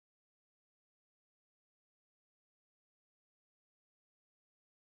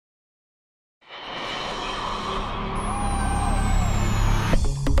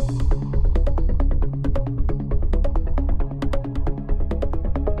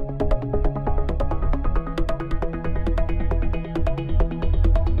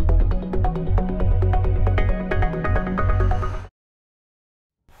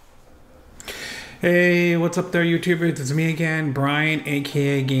Hey, what's up there, YouTubers? It's me again, Brian,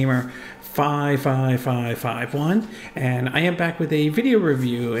 aka Gamer 55551, and I am back with a video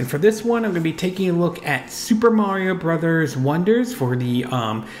review. And for this one, I'm going to be taking a look at Super Mario Brothers Wonders for the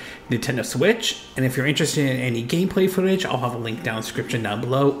Nintendo Switch. And if you're interested in any gameplay footage, I'll have a link down in the description down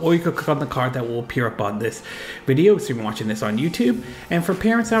below, or you can click on the card that will appear up on this video if you're watching this on YouTube. And for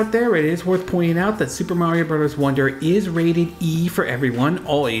parents out there, it is worth pointing out that Super Mario Brothers Wonder is rated E for everyone,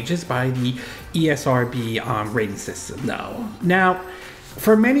 all ages, by the ESRB rating system though. Now,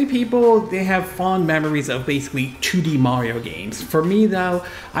 for many people, they have fond memories of basically 2D Mario games. For me though,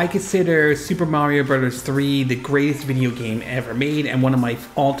 I consider Super Mario Bros. 3 the greatest video game ever made and one of my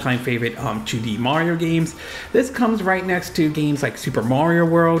all-time favorite 2D Mario games. This comes right next to games like Super Mario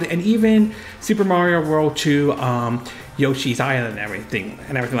World and even Super Mario World 2, Yoshi's Island and everything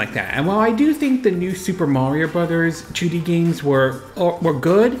like that. And while I do think the new Super Mario Brothers 2D games were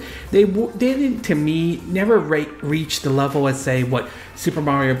good, they didn't, to me, never reach the level as, say, what Super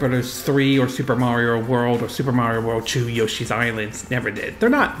Mario Brothers 3 or Super Mario World or Super Mario World 2 Yoshi's Islands never did. They're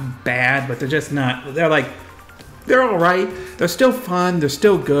not bad, but they're just not, they're all right. They're still fun. They're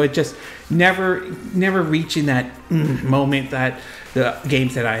still good. Just never reaching that moment that the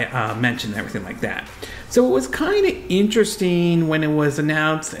games that I mentioned and everything like that. So it was kind of interesting when it was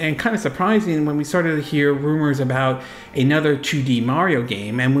announced and kind of surprising when we started to hear rumors about another 2D Mario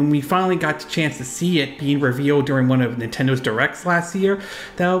game. And when we finally got the chance to see it being revealed during one of Nintendo's Directs last year,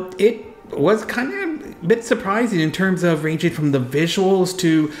 though it was kind of a bit surprising in terms of ranging from the visuals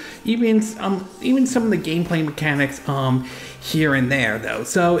to even some of the gameplay mechanics here and there though.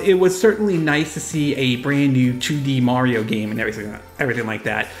 So it was certainly nice to see a brand new 2D Mario game and everything like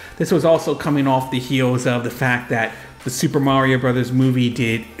that. This was also coming off the heels of the fact that the Super Mario Brothers movie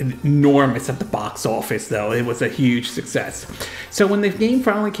did enormous at the box office though. It was a huge success. So when the game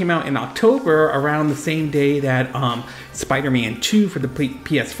finally came out in October, around the same day that Spider-Man 2 for the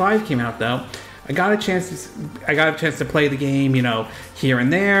PS5 came out though, I got a chance to play the game, you know, here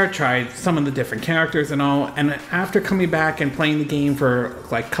and there, tried some of the different characters and all, and after coming back and playing the game for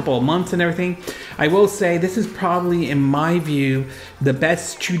like a couple of months and everything, I will say this is probably, in my view, the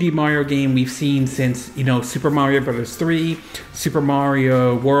best 2D Mario game we've seen since, you know, Super Mario Bros. 3, Super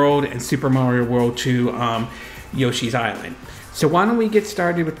Mario World, and Super Mario World 2 Yoshi's Island. So why don't we get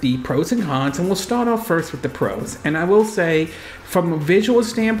started with the pros and cons, and we'll start off first with the pros. And I will say, from a visual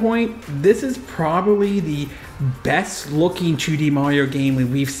standpoint, this is probably the best looking 2D Mario game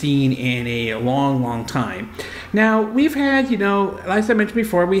we've seen in a long time. Now, we've had, you know, as I mentioned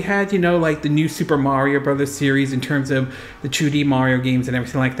before, we had, you know, like the new Super Mario Brothers series in terms of the 2D Mario games and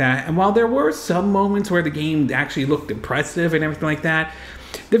everything like that. And while there were some moments where the game actually looked impressive and everything like that,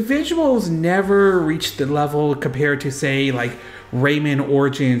 the visuals never reached the level compared to, say, like Rayman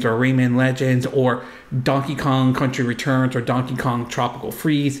Origins or Rayman Legends or Donkey Kong Country Returns or Donkey Kong Tropical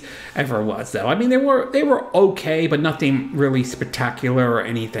Freeze ever was though. I mean, they were okay, but nothing really spectacular or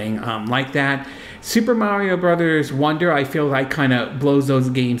anything like that. Super Mario Brothers Wonder, I feel like kind of blows those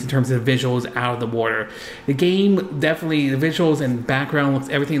games in terms of visuals out of the water. The game definitely, the visuals and background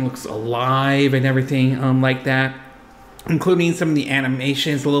everything looks alive and everything like that, including some of the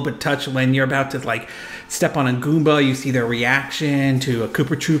animations, a little bit touch when you're about to like step on a Goomba, you see their reaction to a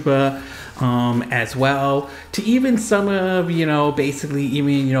Koopa Troopa as well, to even some of, you know, basically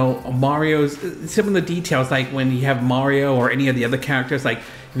even, you know, Mario's, some of the details, like when you have Mario or any of the other characters, like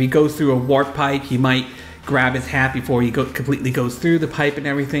if he goes through a warp pipe, he might grab his hat before he completely goes through the pipe and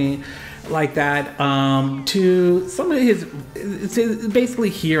everything like that, to some of his, it's basically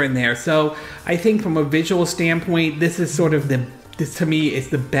here and there. So I think from a visual standpoint, this is sort of this to me is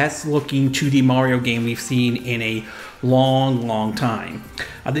the best looking 2D Mario game we've seen in a long time.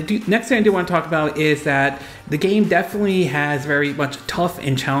 The next thing I do want to talk about is that the game definitely has very much tough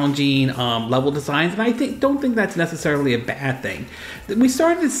and challenging level designs, and I don't think that's necessarily a bad thing. We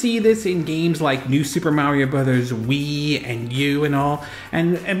started to see this in games like New Super Mario Bros. Wii and U and all,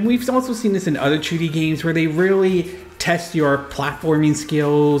 and we've also seen this in other 2D games where they really test your platforming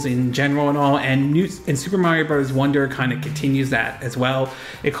skills in general and all, and Super Mario Bros. Wonder kind of continues that as well,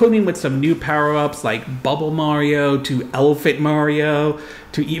 including with some new power-ups like Bubble Mario to Elephant Mario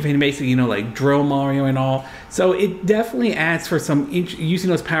to even basically, you know, like Drill Mario and all. So it definitely adds for some, using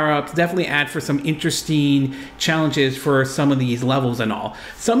those power-ups definitely add for some interesting challenges for some of these levels and all.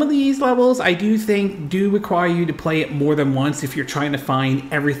 Some of these levels I do think do require you to play it more than once if you're trying to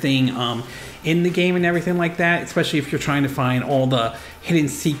find everything in the game and everything like that, especially if you're trying to find all the hidden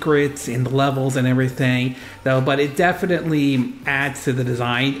secrets in the levels and everything, though. But it definitely adds to the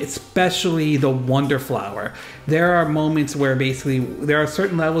design, especially the Wonder Flower. There are moments where basically there are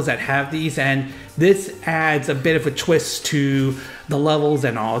certain levels that have these, and this adds a bit of a twist to the levels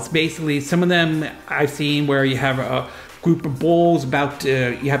and all. It's basically, some of them I've seen where you have a group of bulls you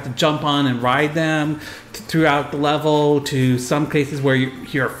have to jump on and ride them throughout the level, to some cases where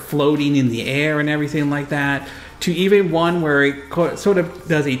you're floating in the air and everything like that, to even one where it sort of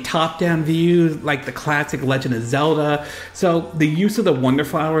does a top-down view like the classic Legend of Zelda. So the use of the Wonder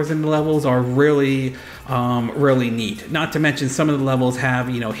Flowers in the levels are really really neat. Not to mention some of the levels have,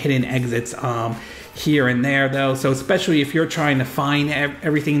 you know, hidden exits here and there though, so especially if you're trying to find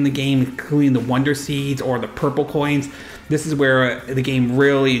everything in the game, including the Wonder Seeds or the purple coins, this is where the game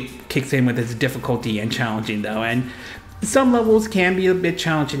really kicks in with its difficulty and challenging though. And some levels can be a bit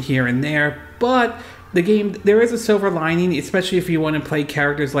challenging here and there, but the game, there is a silver lining, especially if you want to play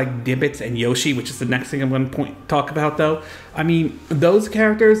characters like Nabbit and Yoshi, which is the next thing I'm going to talk about though. I mean, those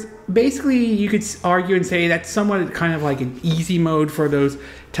characters, basically you could argue and say that's somewhat kind of like an easy mode for those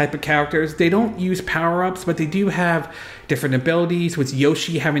type of characters. They don't use power-ups, but they do have different abilities, with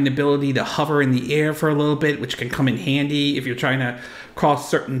Yoshi having the ability to hover in the air for a little bit, which can come in handy if you're trying to cross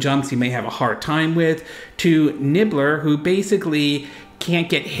certain jumps you may have a hard time with, to Nibbler, who basically can't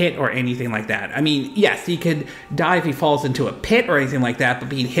get hit or anything like that. I mean, yes, he could die if he falls into a pit or anything like that, but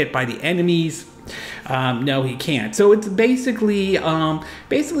being hit by the enemies, no, he can't. So it's basically,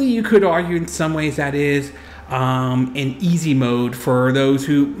 you could argue in some ways that is an easy mode for those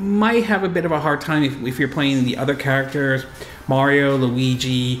who might have a bit of a hard time if you're playing the other characters, Mario,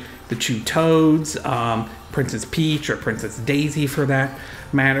 Luigi, the two Toads, Princess Peach or Princess Daisy for that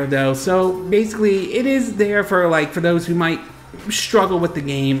matter though. So basically it is there for those who might struggle with the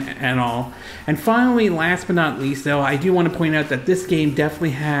game and all. And finally, last but not least though, I do want to point out that this game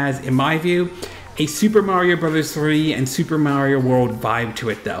definitely has, in my view, a Super Mario Bros. 3 and Super Mario World vibe to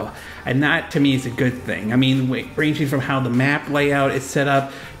it though. And that to me is a good thing. I mean, ranging from how the map layout is set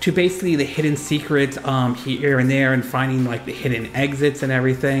up to basically the hidden secrets here and there, and finding like the hidden exits and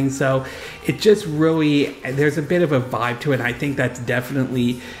everything. So it just really, there's a bit of a vibe to it. And I think that's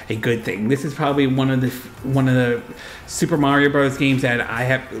definitely a good thing. This is probably one of the Super Mario Bros. Games that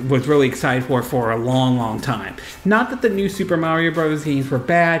I was really excited for a long time. Not that the new Super Mario Bros. Games were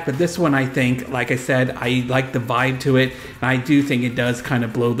bad, but this one I think, like I said, I like the vibe to it. And I do think it does kind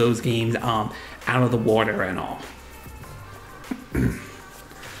of blow those games out of the water and all.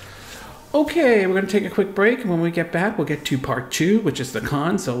 Okay, we're going to take a quick break, and when we get back, we'll get to part 2, which is the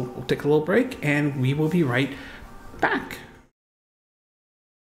con. So we'll take a little break, and we will be right back.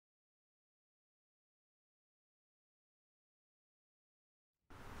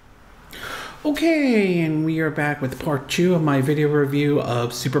 Okay, and we are back with part 2 of my video review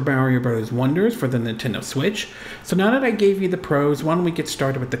of Super Mario Bros. Wonders for the Nintendo Switch. So now that I gave you the pros, why don't we get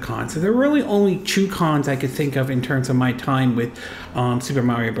started with the cons? So there are really only 2 cons I could think of in terms of my time with Super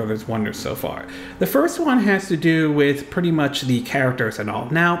Mario Bros. Wonders so far. The first one has to do with pretty much the characters and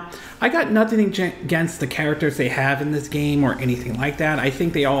all. Now, I got nothing against the characters they have in this game or anything like that. I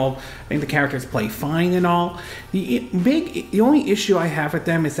think the characters play fine and all. The only issue I have with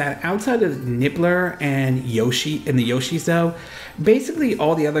them is that outside of Nibbler and Yoshi and the Yoshis though, basically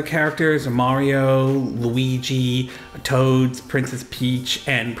all the other characters, Mario, Luigi, Toads, Princess Peach,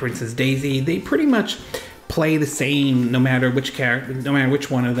 and Princess Daisy, they pretty much play the same no matter which character, no matter which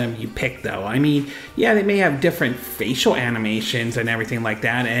one of them you pick though. I mean, yeah, they may have different facial animations and everything like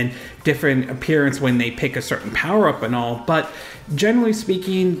that, and different appearance when they pick a certain power-up and all, but generally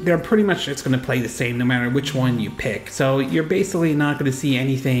speaking, they're pretty much just going to play the same no matter which one you pick. So you're basically not going to see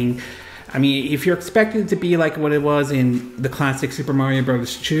anything. I mean, if you're expecting it to be like what it was in the classic Super Mario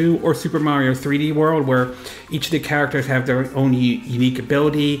Bros. 2 or Super Mario 3D World, where each of the characters have their own unique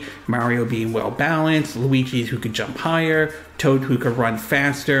ability, Mario being well balanced, Luigi who could jump higher, Toad who could run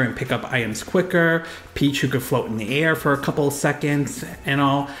faster and pick up items quicker, Peach who could float in the air for a couple of seconds and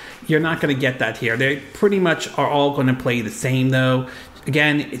all, you're not going to get that here. They pretty much are all going to play the same though.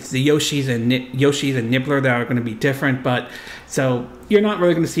 Again, it's the Yoshis and Nibbler that are going to be different, but so you're not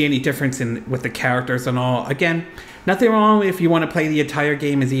really going to see any difference with the characters and all. Again, nothing wrong if you want to play the entire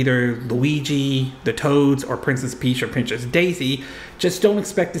game as either Luigi, the Toads, or Princess Peach or Princess Daisy. Just don't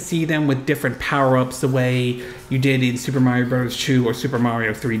expect to see them with different power-ups the way you did in Super Mario Bros. 2 or Super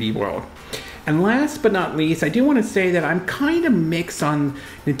Mario 3D World. And last but not least, I do want to say that I'm kind of mixed on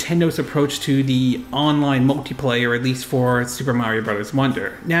Nintendo's approach to the online multiplayer, at least for Super Mario Bros.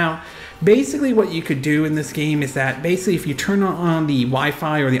 Wonder. Now, basically what you could do in this game is that basically if you turn on the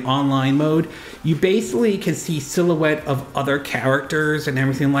Wi-Fi or the online mode, you basically can see silhouette of other characters and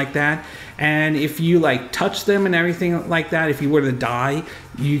everything like that. And if you like touch them and everything like that, if you were to die,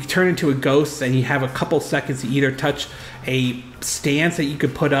 you turn into a ghost and you have a couple seconds to either touch a stance that you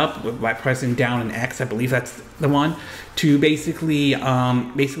could put up by pressing down and X, I believe that's the one, to basically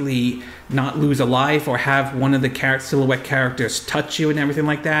not lose a life or have one of the silhouette characters touch you and everything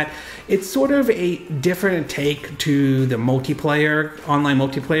like that. It's sort of a different take to the multiplayer, online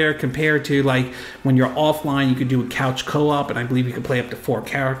multiplayer, compared to like when you're offline, you could do a couch co-op, and I believe you could play up to 4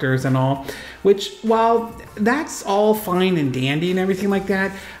 characters and all, which while that's all fine and dandy and everything like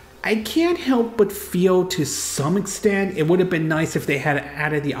that, I can't help but feel to some extent it would have been nice if they had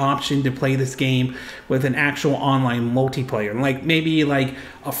added the option to play this game with an actual online multiplayer. Like maybe like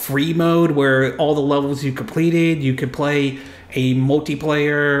a free mode where all the levels you completed, you could play a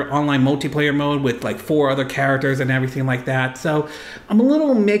online multiplayer mode with like 4 other characters and everything like that. So I'm a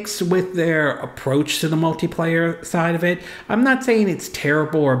little mixed with their approach to the multiplayer side of it. I'm not saying it's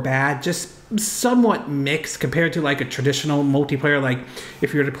terrible or bad, just somewhat mixed compared to like a traditional multiplayer. Like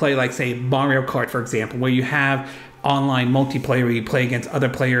if you were to play like say Mario Kart, for example, where you have online multiplayer where you play against other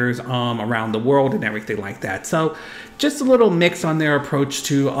players around the world and everything like that. So just a little mix on their approach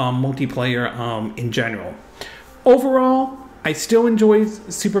to multiplayer in general. Overall, I still enjoy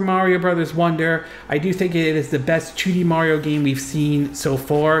Super Mario Bros. Wonder. I do think it is the best 2D Mario game we've seen so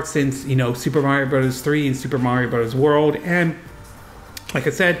far since, you know, Super Mario Bros. 3 and Super Mario Bros. World. And like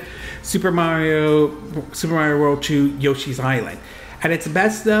I said, Super Mario World 2 Yoshi's Island. At its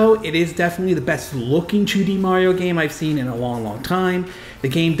best though, it is definitely the best looking 2D Mario game I've seen in a long time. The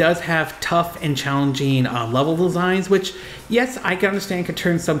game does have tough and challenging level designs, which yes, I can understand could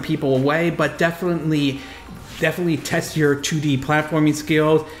turn some people away, but definitely test your 2D platforming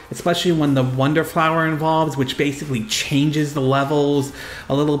skills, especially when the Wonder Flower involves, which basically changes the levels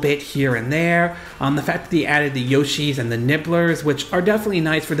a little bit here and there. The fact that they added the Yoshis and the Nibblers, which are definitely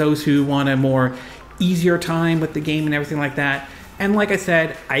nice for those who want a more easier time with the game and everything like that. And like I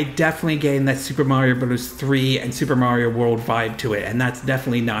said, I definitely gained that Super Mario Bros. 3 and Super Mario World vibe to it, and that's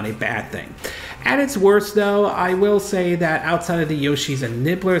definitely not a bad thing. At its worst though, I will say that outside of the Yoshis and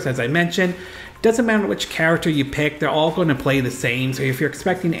Nibblers, as I mentioned, doesn't matter which character you pick, they're all going to play the same. So if you're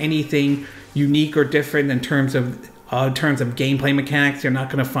expecting anything unique or different in terms of gameplay mechanics, you're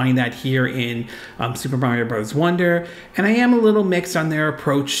not going to find that here in Super Mario Bros. Wonder. And I am a little mixed on their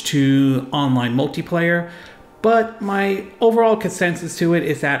approach to online multiplayer. But my overall consensus to it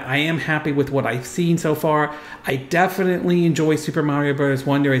is that I am happy with what I've seen so far. I definitely enjoy Super Mario Bros.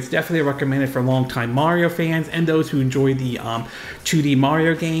 Wonder. It's definitely recommended for longtime Mario fans and those who enjoy the 2D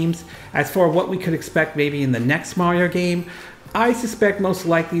Mario games. As for what we could expect maybe in the next Mario game, I suspect most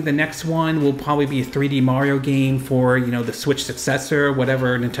likely the next one will probably be a 3D Mario game for, you know, the Switch successor,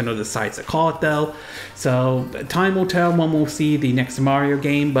 whatever Nintendo decides to call it though. So time will tell when we'll see the next Mario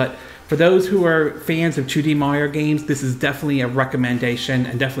game, but for those who are fans of 2D Mario games, this is definitely a recommendation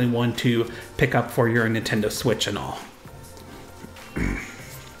and definitely one to pick up for your Nintendo Switch and all.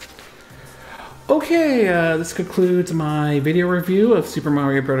 Okay, this concludes my video review of Super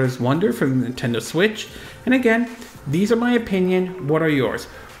Mario Bros. Wonder for the Nintendo Switch. And again, these are my opinion. What are yours?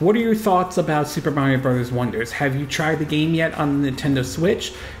 What are your thoughts about Super Mario Bros. Wonders? Have you tried the game yet on the Nintendo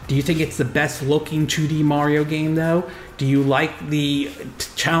Switch? Do you think it's the best looking 2D Mario game though? Do you like the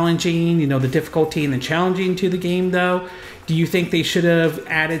challenging, you know, the difficulty and the challenging to the game though? Do you think they should have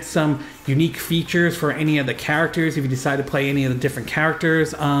added some unique features for any of the characters if you decide to play any of the different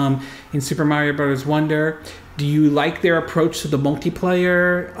characters in Super Mario Bros. Wonder? Do you like their approach to the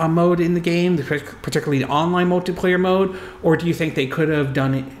multiplayer mode in the game, particularly the online multiplayer mode? Or do you think they could have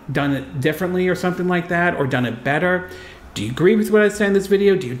done it differently or something like that, or done it better? Do you agree with what I said in this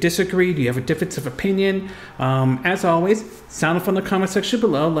video? Do you disagree? Do you have a difference of opinion? As always, sound off in the comment section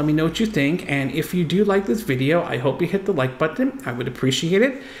below. Let me know what you think. And if you do like this video, I hope you hit the like button. I would appreciate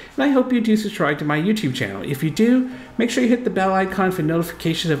it. And I hope you do subscribe to my YouTube channel. If you do, make sure you hit the bell icon for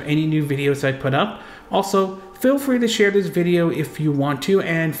notifications of any new videos I put up. Also, feel free to share this video if you want to,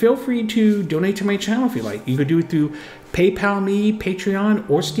 and feel free to donate to my channel if you like. You could do it through PayPal me, Patreon,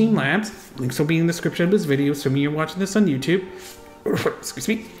 or Steam Labs. Links will be in the description of this video, so you're watching this on YouTube. Excuse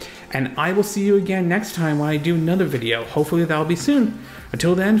me. And I will see you again next time when I do another video. Hopefully that'll be soon.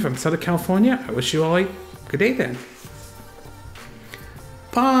 Until then, from Southern California, I wish you all a good day then.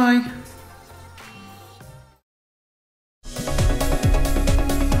 Bye.